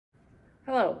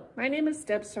Hello, my name is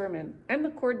Deb Surmin. I'm the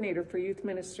coordinator for youth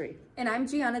ministry. And I'm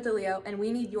Gianna DeLeo, and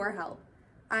we need your help.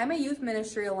 I'm a youth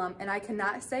ministry alum, and I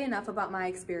cannot say enough about my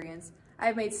experience.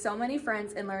 I've made so many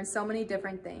friends and learned so many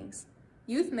different things.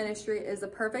 Youth ministry is the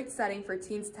perfect setting for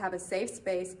teens to have a safe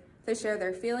space to share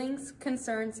their feelings,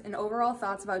 concerns, and overall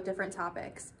thoughts about different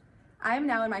topics. I am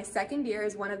now in my second year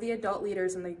as one of the adult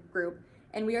leaders in the group,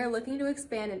 and we are looking to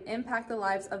expand and impact the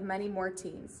lives of many more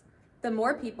teens. The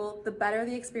more people, the better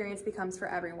the experience becomes for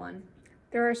everyone.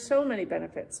 There are so many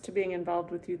benefits to being involved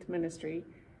with youth ministry,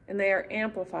 and they are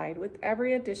amplified with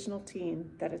every additional teen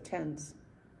that attends.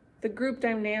 The group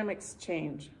dynamics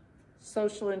change,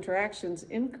 social interactions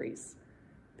increase,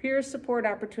 peer support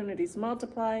opportunities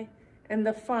multiply, and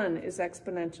the fun is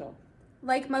exponential.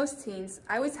 Like most teens,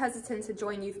 I was hesitant to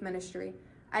join youth ministry.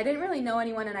 I didn't really know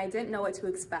anyone and I didn't know what to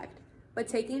expect. But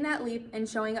taking that leap and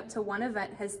showing up to one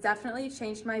event has definitely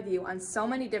changed my view on so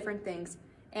many different things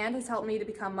and has helped me to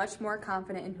become much more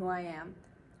confident in who I am.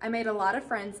 I made a lot of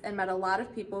friends and met a lot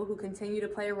of people who continue to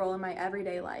play a role in my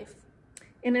everyday life.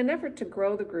 In an effort to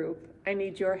grow the group, I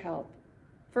need your help.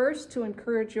 First, to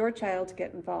encourage your child to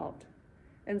get involved.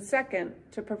 And second,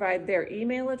 to provide their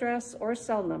email address or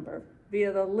cell number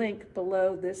via the link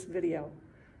below this video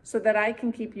so that I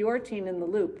can keep your teen in the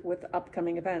loop with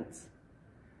upcoming events.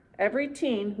 Every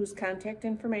teen whose contact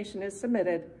information is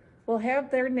submitted will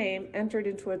have their name entered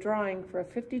into a drawing for a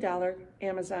 $50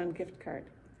 Amazon gift card.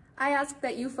 I ask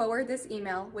that you forward this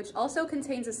email, which also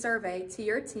contains a survey, to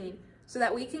your teen so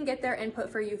that we can get their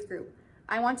input for youth group.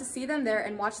 I want to see them there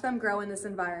and watch them grow in this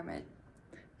environment.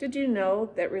 Did you know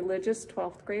that religious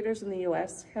 12th graders in the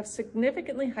U.S. have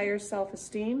significantly higher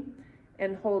self-esteem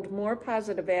and hold more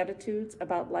positive attitudes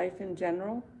about life in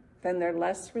general than their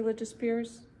less religious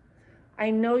peers? I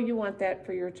know you want that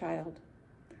for your child.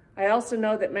 I also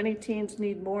know that many teens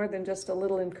need more than just a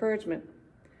little encouragement.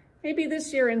 Maybe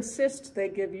this year insist they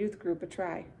give youth group a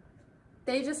try.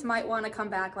 They just might want to come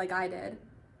back like I did.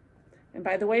 And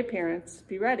by the way, parents,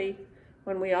 be ready.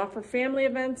 When we offer family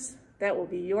events, that will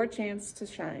be your chance to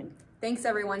shine. Thanks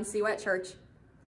everyone. See you at church.